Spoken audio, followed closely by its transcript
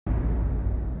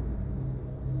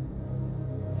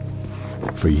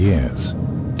For years,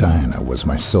 Diana was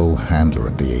my sole handler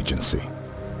at the agency.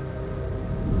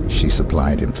 She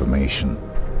supplied information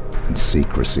and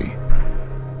secrecy,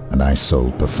 and I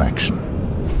sold perfection.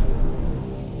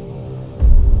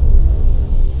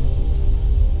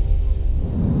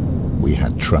 We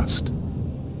had trust.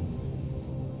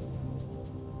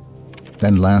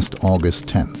 Then last August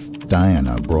 10th,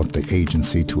 Diana brought the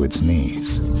agency to its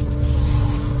knees.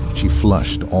 She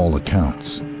flushed all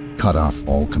accounts, cut off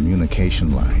all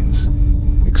communication lines,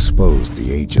 exposed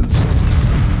the agents,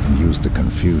 and used the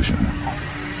confusion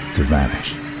to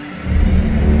vanish.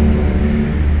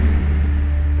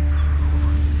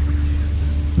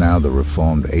 Now the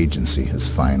reformed agency has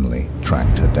finally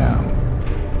tracked her down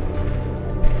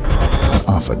and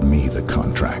offered me the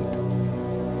contract.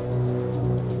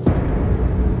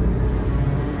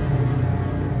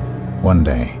 One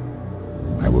day,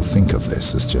 I will think of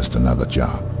this as just another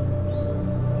job.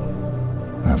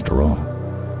 After all,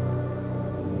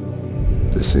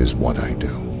 this is what I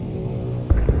do.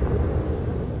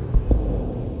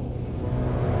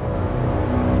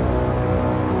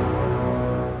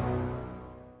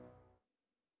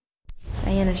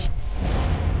 Diana.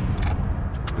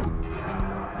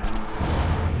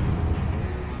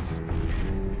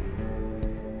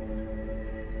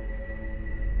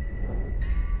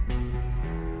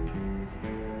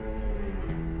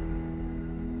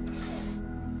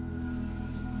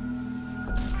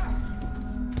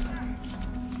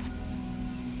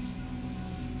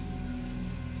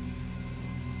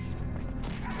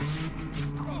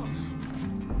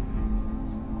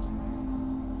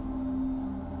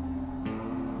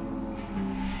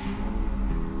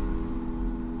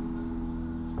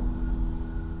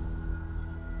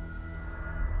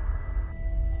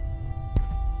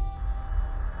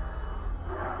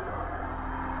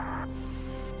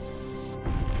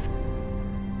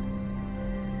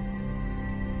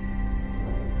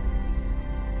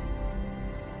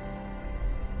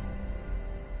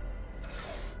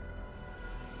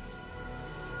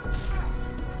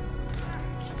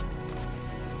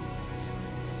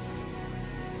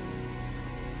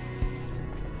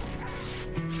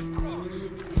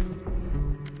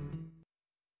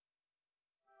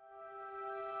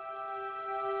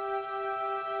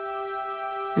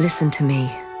 Listen to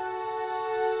me.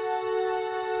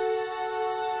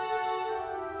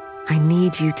 I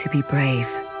need you to be brave.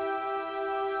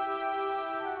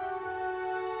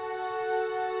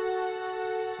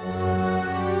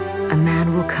 A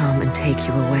man will come and take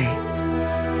you away.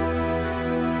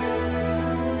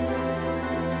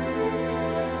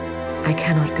 I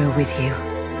cannot go with you.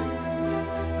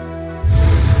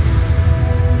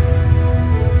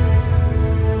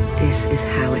 This is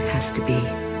how it has to be.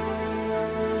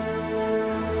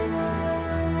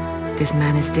 This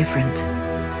man is different.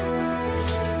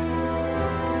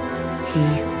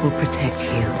 He will protect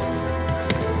you.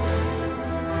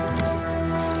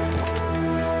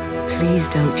 Please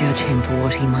don't judge him for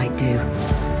what he might do.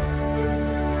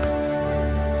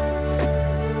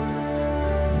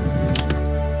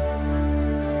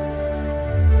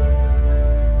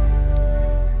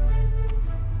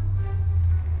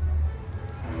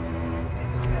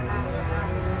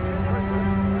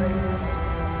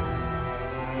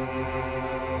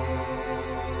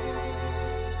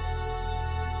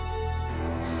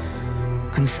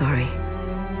 I'm sorry.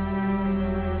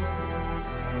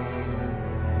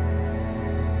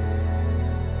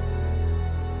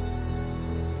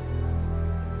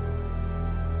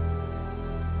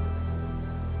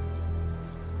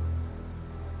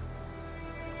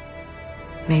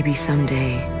 Maybe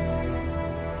someday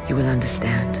you will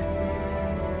understand.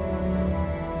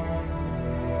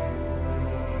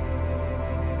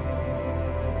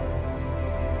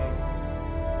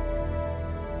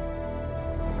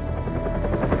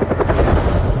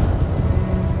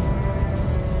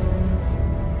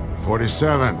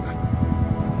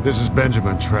 This is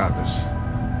Benjamin Travis.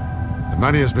 The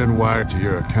money has been wired to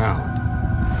your account.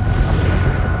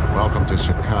 Welcome to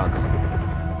Chicago.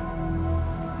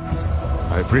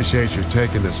 I appreciate you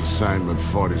taking this assignment,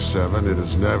 47. It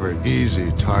is never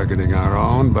easy targeting our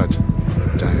own, but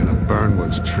Diana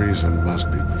Burnwood's treason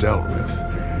must be dealt with.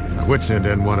 My wits end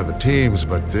in one of the teams,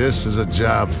 but this is a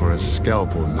job for a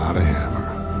scalpel, not a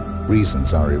hammer.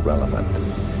 Reasons are irrelevant.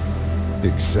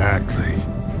 Exactly.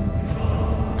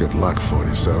 Good luck,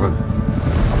 47.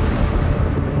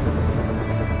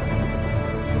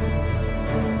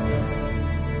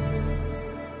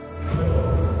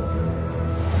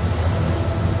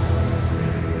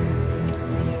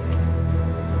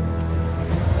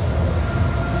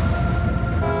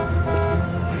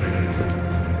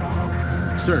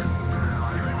 Sir.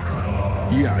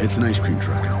 Yeah, it's an ice cream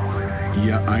truck.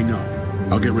 Yeah, I know.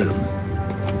 I'll get rid of him.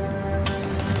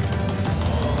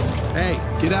 Hey,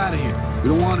 get out of here. We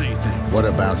don't want anything. What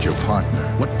about your partner?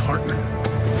 What partner?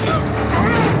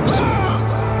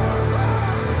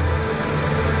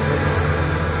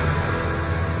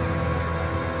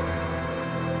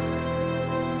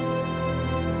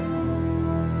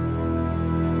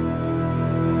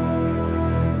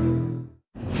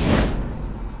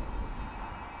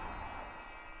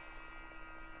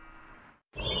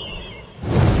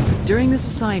 During this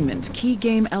assignment, key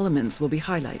game elements will be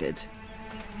highlighted.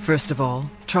 First of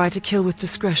all, try to kill with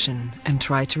discretion and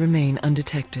try to remain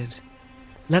undetected.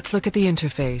 Let's look at the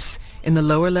interface. In the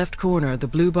lower left corner, the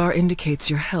blue bar indicates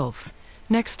your health.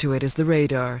 Next to it is the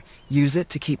radar. Use it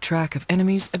to keep track of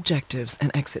enemies, objectives, and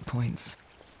exit points.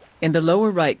 In the lower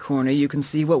right corner, you can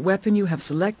see what weapon you have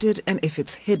selected and if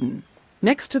it's hidden.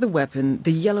 Next to the weapon,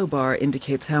 the yellow bar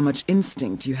indicates how much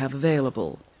instinct you have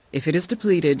available. If it is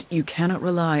depleted, you cannot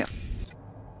rely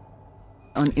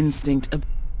on instinct.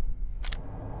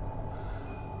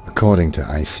 According to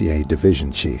ICA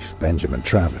Division Chief Benjamin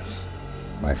Travis,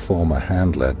 my former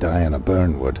handler Diana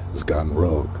Burnwood has gone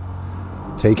rogue,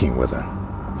 taking with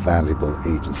her a valuable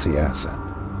agency asset,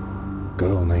 a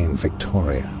girl named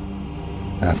Victoria.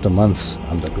 After months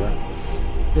underground.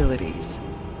 Abilities.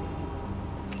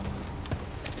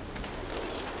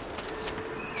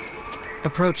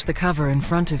 Approach the cover in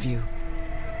front of you.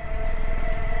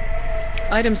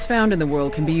 Items found in the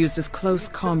world can be used as close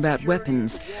combat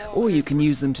weapons, or you can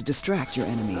use them to distract your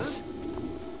enemies.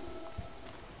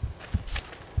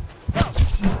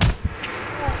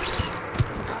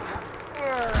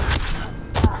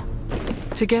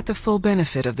 To get the full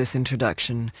benefit of this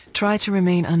introduction, try to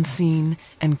remain unseen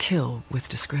and kill with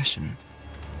discretion.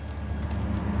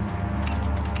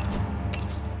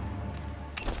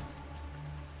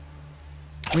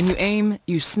 When you aim,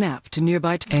 you snap to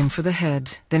nearby. Aim for the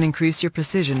head, then increase your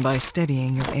precision by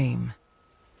steadying your aim.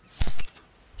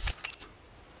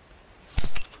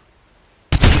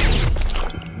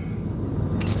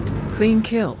 Clean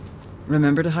kill.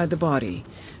 Remember to hide the body.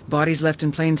 Bodies left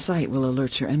in plain sight will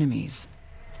alert your enemies.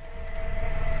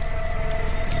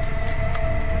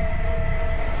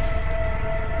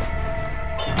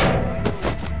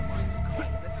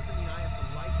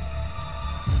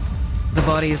 The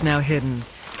body is now hidden.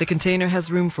 The container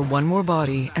has room for one more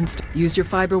body, and use your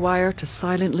fiber wire to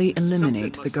silently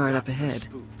eliminate the guard up ahead.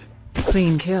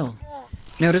 Clean kill.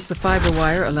 Notice the fiber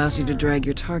wire allows you to drag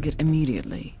your target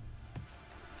immediately.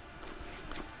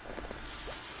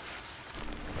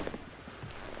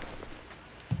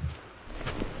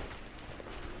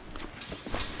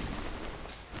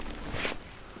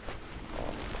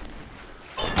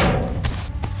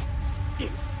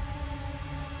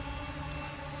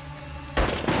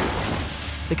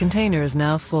 The container is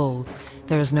now full.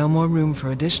 There is no more room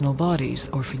for additional bodies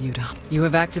or for you to... You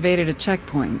have activated a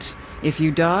checkpoint. If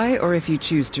you die or if you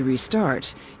choose to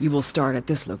restart, you will start at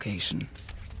this location.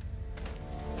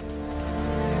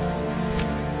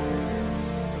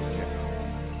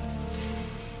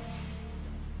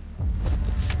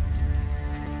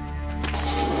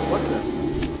 What the?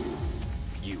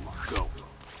 You go.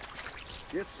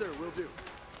 Yes, sir, will do.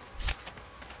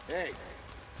 Hey.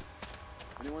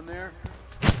 Anyone there?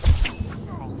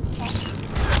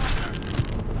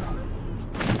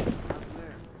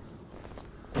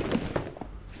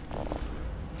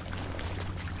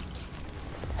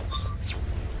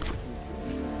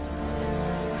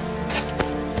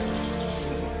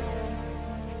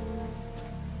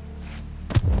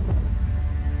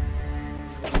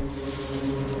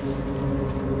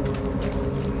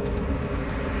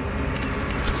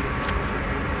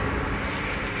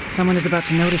 Someone is about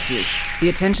to notice you. The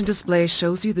attention display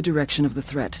shows you the direction of the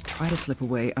threat. Try to slip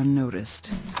away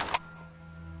unnoticed.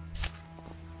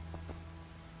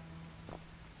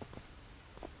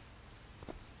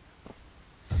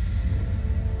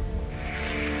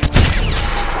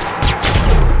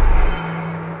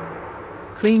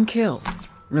 Clean kill.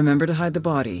 Remember to hide the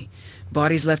body.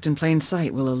 Bodies left in plain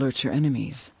sight will alert your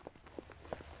enemies.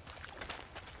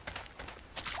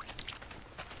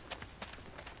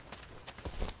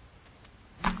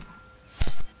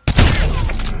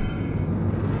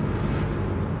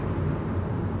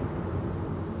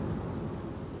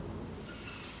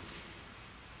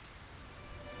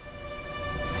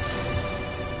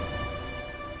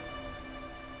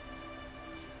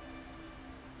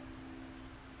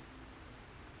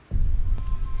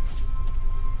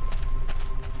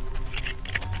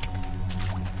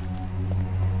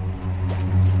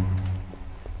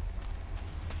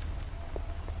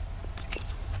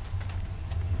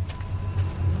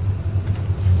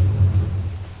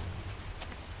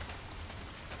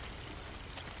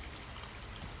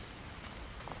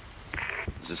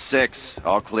 6,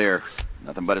 all clear.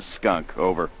 Nothing but a skunk,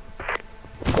 over.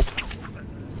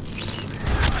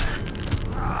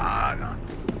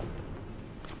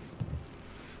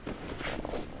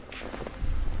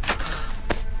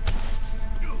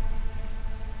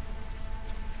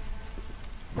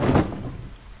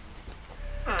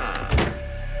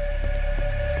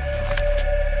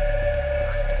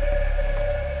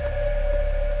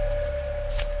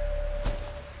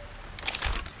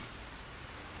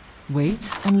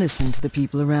 Wait and listen to the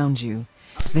people around you.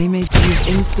 They may use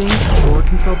instinct or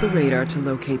consult the radar to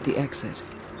locate the exit.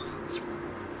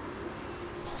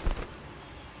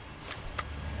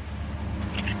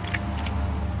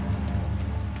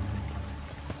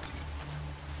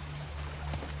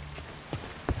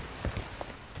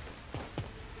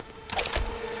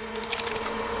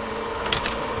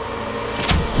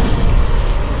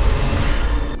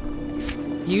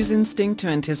 Use instinct to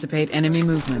anticipate enemy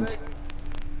movement.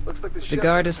 The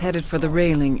guard is headed for the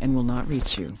railing and will not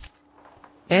reach you.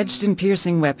 Edged and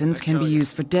piercing weapons can be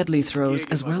used for deadly throws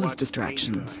as well as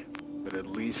distractions.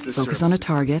 Focus on a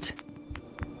target.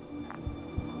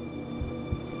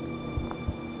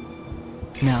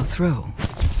 Now throw.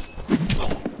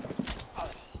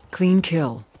 Clean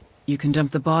kill. You can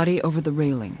dump the body over the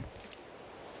railing.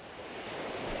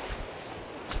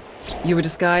 You were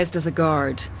disguised as a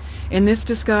guard. In this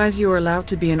disguise, you are allowed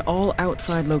to be in all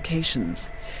outside locations.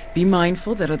 Be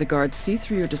mindful that other guards see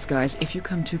through your disguise if you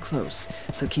come too close,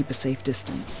 so keep a safe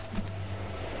distance.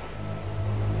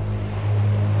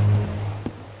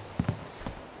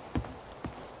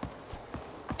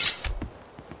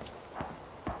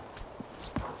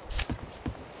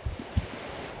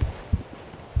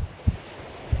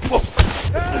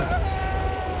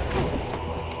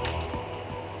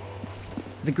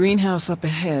 The greenhouse up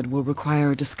ahead will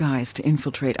require a disguise to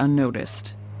infiltrate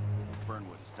unnoticed.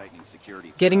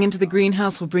 Getting into the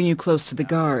greenhouse will bring you close to the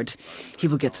guard. He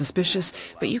will get suspicious,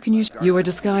 but you can use... You are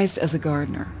disguised as a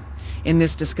gardener. In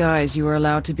this disguise, you are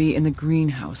allowed to be in the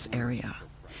greenhouse area.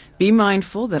 Be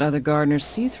mindful that other gardeners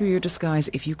see through your disguise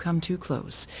if you come too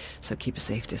close, so keep a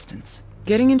safe distance.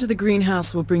 Getting into the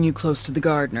greenhouse will bring you close to the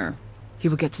gardener. He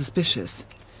will get suspicious,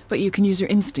 but you can use your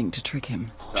instinct to trick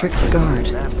him. Trick the guard.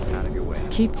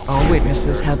 Keep all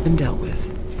witnesses have been dealt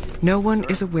with. No one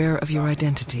is aware of your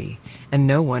identity, and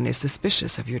no one is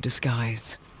suspicious of your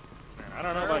disguise. I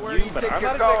don't know about you, but I'm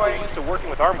not exactly used to working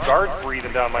with armed guards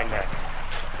breathing down my neck.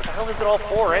 What the hell is it all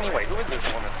for anyway? Who is this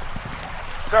woman?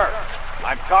 Sir,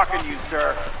 I'm talking to you,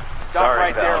 sir. Stop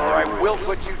right there or I will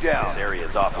put you down. This area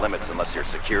is off limits unless you're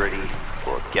security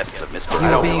or guests of Mr. You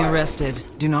are being arrested.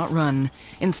 Do not run.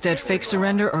 Instead, fake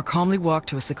surrender or calmly walk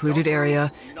to a secluded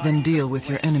area, then deal with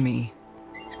your enemy.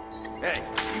 Hey,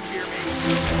 you hear me?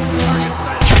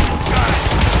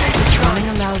 Running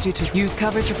allows you to use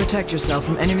cover to protect yourself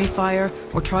from enemy fire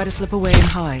or try to slip away and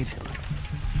hide.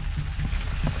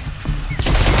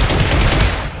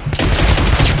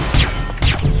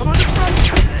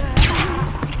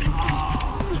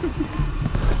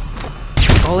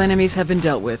 All enemies have been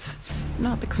dealt with.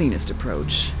 Not the cleanest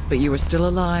approach, but you are still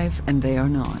alive and they are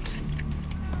not.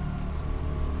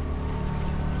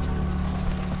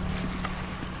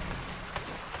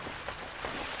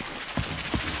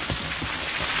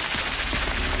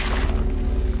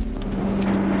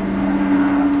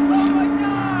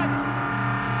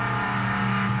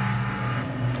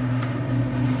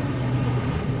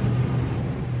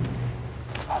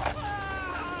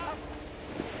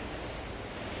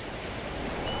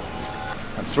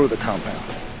 Through the compound.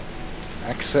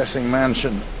 Accessing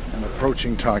mansion and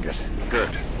approaching target. Good.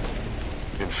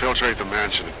 Infiltrate the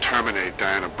mansion and terminate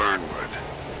Diana Burnwood.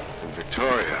 And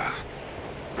Victoria,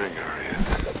 bring her in,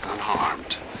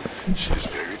 unharmed. She's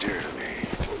very dear to me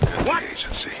and the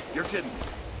agency. You're kidding.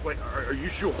 Wait, are you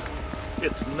sure?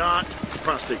 It's not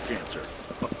prostate cancer.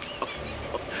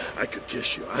 I could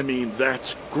kiss you. I mean,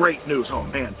 that's great news. Oh,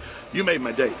 man, you made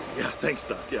my day. Yeah, thanks,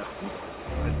 Doc. Yeah,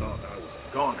 I thought I was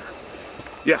a goner.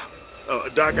 Yeah,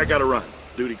 Doc, I gotta run.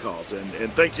 Duty calls,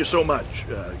 and thank you so much.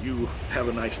 You have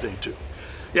a nice day, too.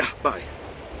 Yeah, bye.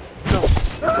 No.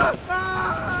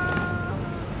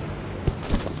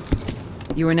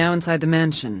 You are now inside the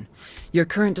mansion. Your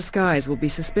current disguise will be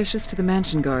suspicious to the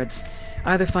mansion guards.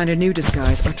 Either find a new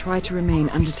disguise or try to remain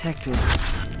undetected.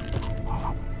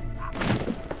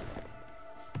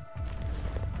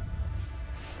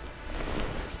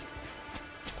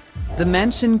 The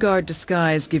mansion guard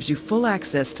disguise gives you full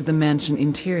access to the mansion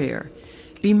interior.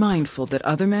 Be mindful that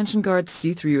other mansion guards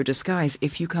see through your disguise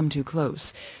if you come too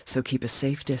close, so keep a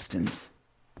safe distance.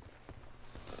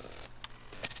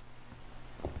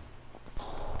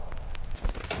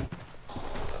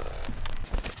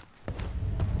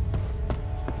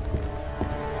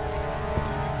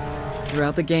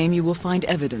 Throughout the game, you will find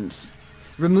evidence.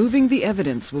 Removing the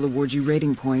evidence will award you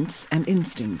rating points and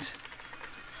instinct.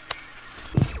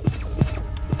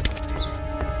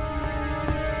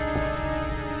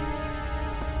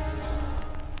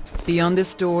 Beyond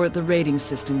this door, the rating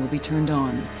system will be turned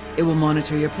on. It will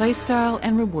monitor your playstyle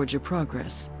and reward your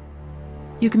progress.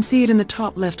 You can see it in the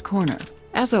top left corner.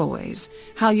 As always,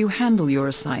 how you handle your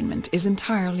assignment is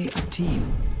entirely up to you.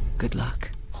 Good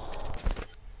luck.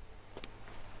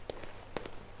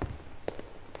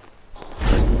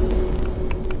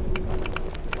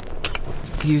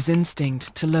 Use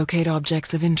instinct to locate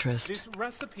objects of interest. This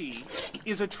recipe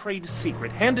is a trade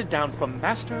secret handed down from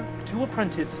master to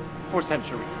apprentice for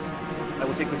centuries. I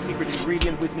will take the secret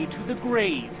ingredient with me to the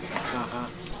grave.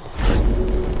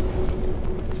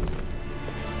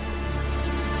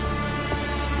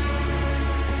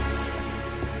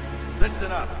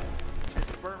 Listen up. Miss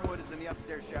Burnwood is in the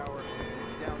upstairs shower. She'll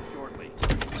be down shortly.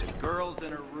 The girl's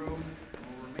in her room and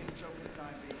will remain so for the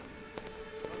time being.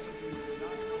 Those of you who do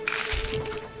not know...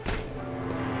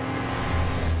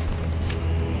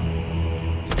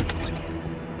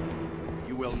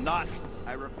 You will not,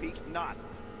 I repeat not,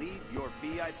 leave your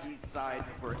VIP side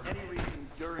for any reason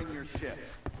during your shift.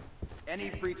 Any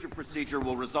breach of procedure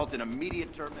will result in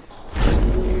immediate termination.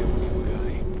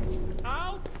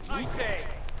 Out, I say!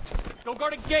 Go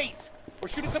guard a gate! We're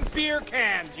shooting some beer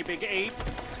cans, you big ape!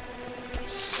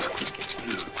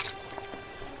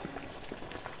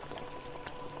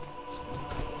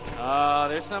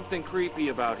 There's something creepy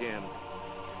about him.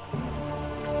 So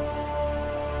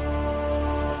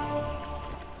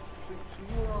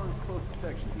you were on close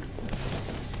protection duty.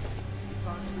 You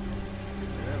talked to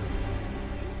them?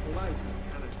 Well, I was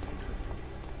kind of interested.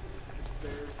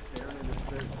 There, staring at his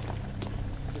face.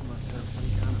 Kid must have some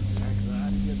kind of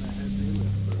anxiety getting a head deal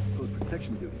for close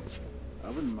protection duty. I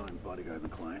wouldn't mind bodyguarding the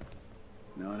client.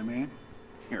 Know what I mean?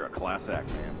 You're a class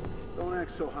act, man. Don't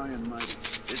act so high and mighty.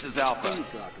 This is Who Alpha. you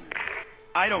talking to?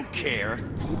 I don't care.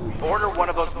 Order one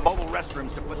of those mobile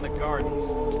restrooms to put in the gardens. I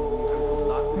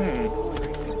will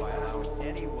not by allowing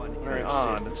anyone in Very this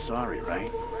odd. city. But sorry, right?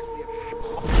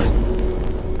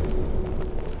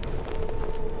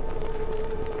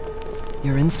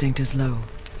 Your instinct is low.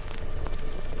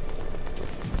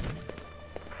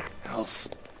 Else,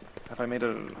 have I made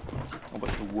a... oh,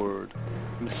 what's the word?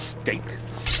 Mistake?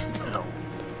 No,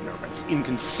 that's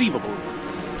inconceivable.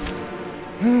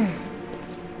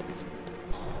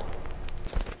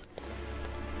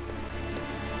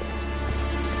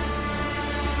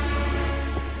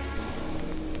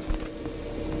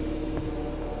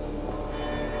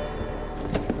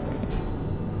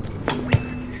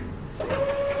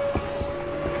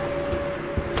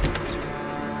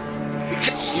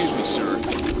 Excuse me, sir.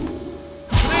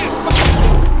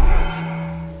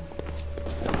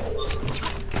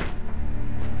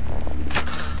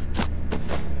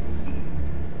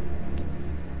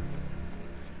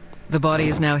 The body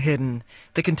is now hidden.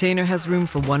 The container has room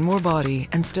for one more body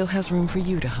and still has room for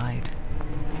you to hide.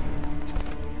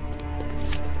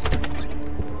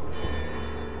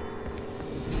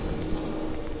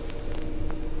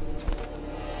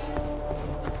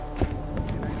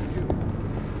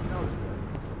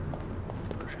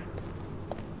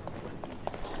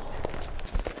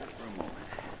 For a moment.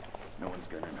 No one's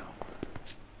gonna know.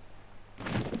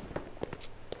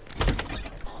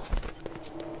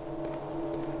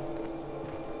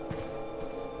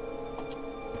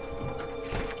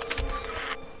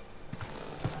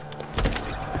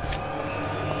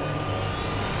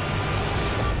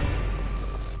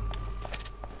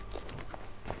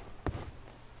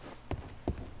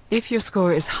 If your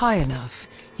score is high enough,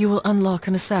 you will unlock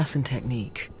an assassin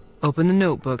technique. Open the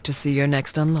notebook to see your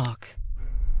next unlock.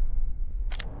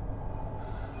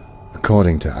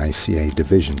 According to ICA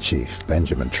Division Chief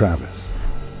Benjamin Travis,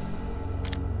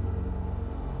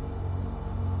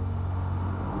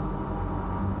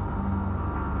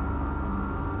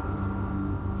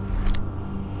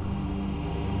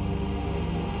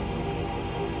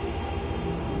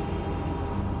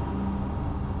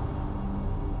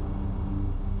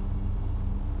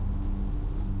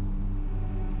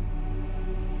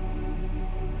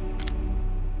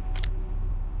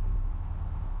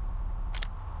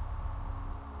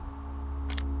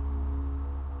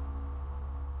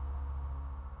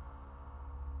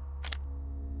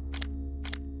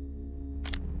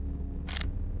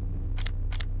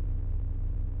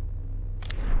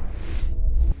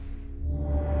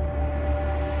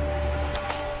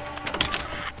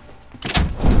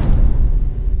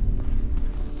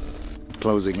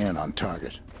 closing in on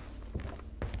target.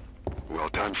 Well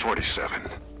done, 47.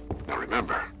 Now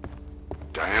remember,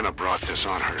 Diana brought this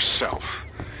on herself.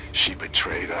 She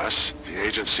betrayed us, the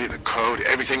agency, the code,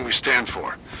 everything we stand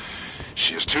for.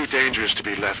 She is too dangerous to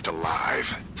be left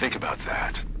alive. Think about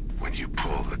that when you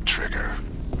pull the trigger.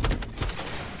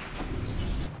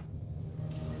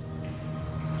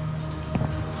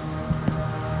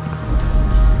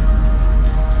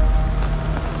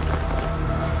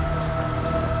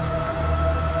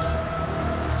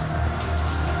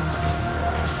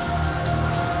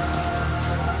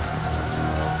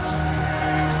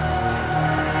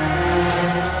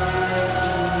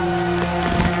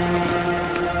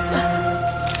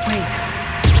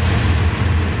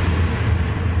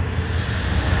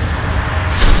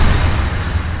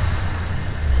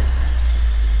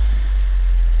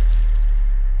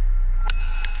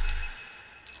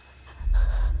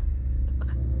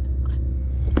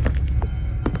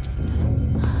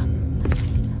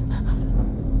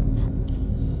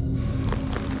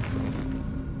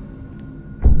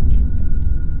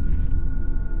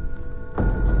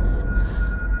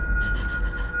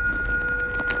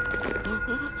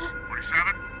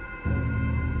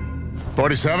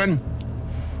 '47?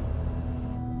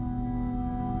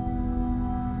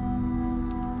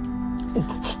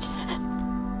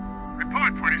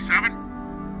 Report, 47.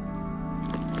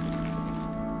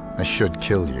 I should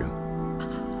kill you.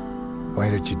 Why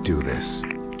did you do this?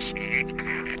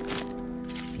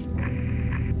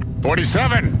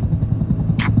 47!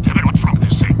 Damn it, what's wrong with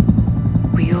this thing?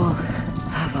 We all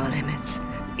have our limits.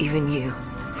 Even you,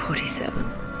 47.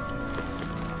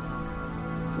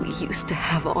 We used to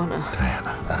have honor.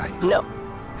 Diana, No.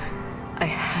 I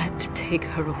had to take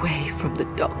her away from the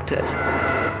doctors.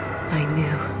 I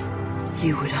knew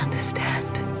you would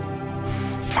understand.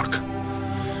 Fuck.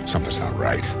 Something's not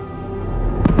right.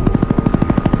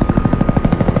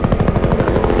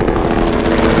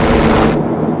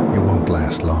 You won't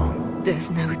last long.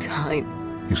 There's no time.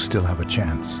 You still have a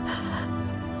chance.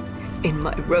 In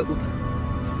my robe.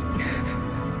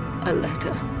 A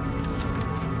letter.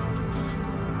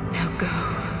 Now go.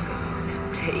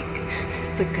 Take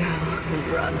the girl and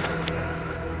run.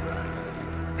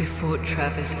 Before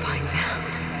Travis finds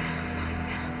out.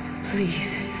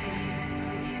 Please.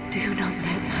 Do not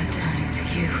let her turn into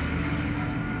you.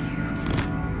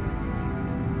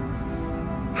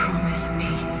 Promise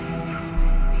me.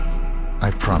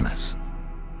 I promise.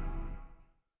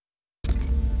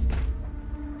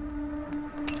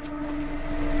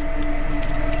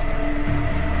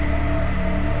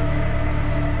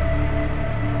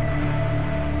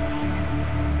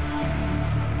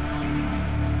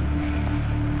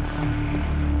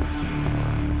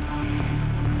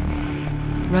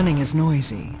 Running is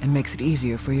noisy and makes it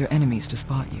easier for your enemies to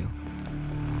spot you.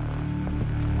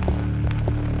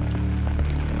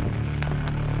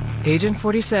 Agent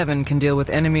 47 can deal with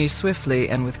enemies swiftly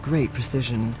and with great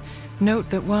precision. Note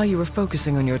that while you are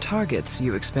focusing on your targets,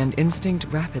 you expend instinct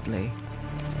rapidly.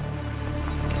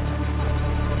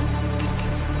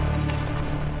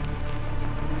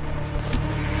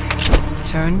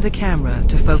 Turn the camera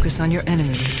to focus on your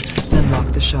enemy, then lock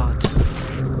the shot.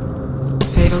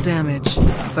 Fatal damage.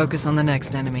 Focus on the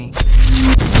next enemy.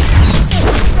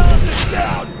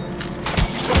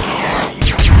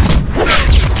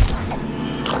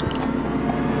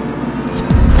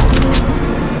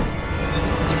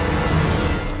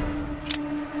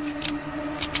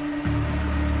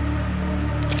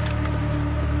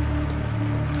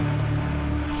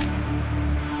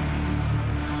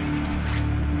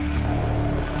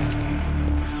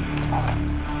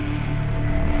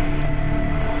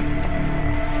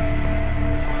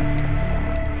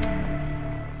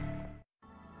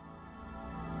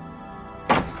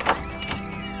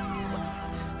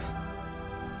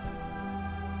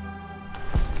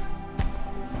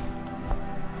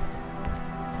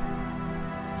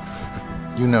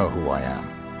 You know who I am.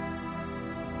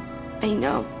 I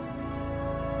know.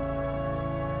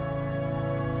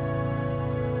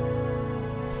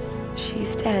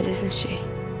 She's dead, isn't she?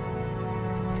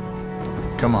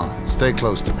 Come on, stay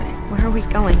close to me. Where are we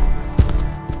going?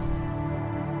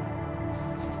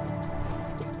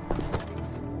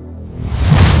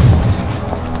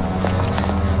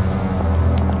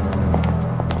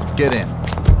 Get in.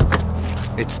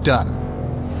 It's done.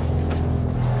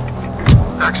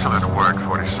 Excellent work,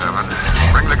 47.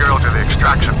 Bring the girl to the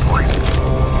extraction point.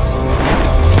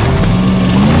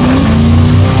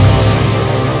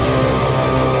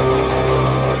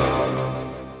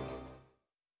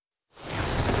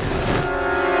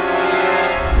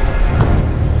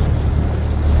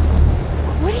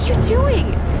 What are you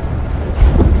doing?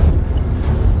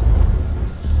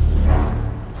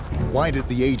 Why did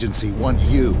the agency want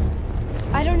you?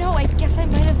 I don't know, I guess I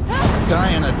might have...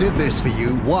 Diana did this for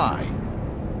you. Why?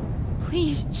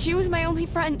 Please, she was my only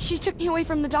friend. She took me away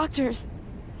from the doctors.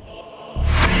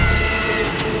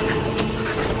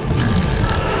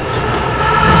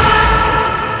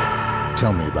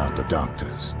 Tell me about the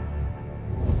doctors.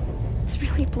 It's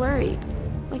really blurry.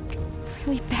 Like,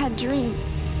 really bad dream.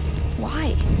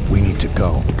 Why? We need to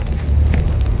go.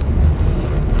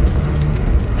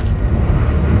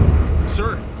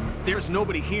 Sir, there's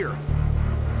nobody here.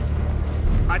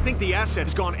 I think the asset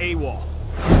has gone AWOL.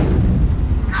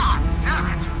 God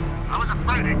damn it! I was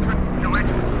afraid it couldn't do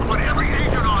it.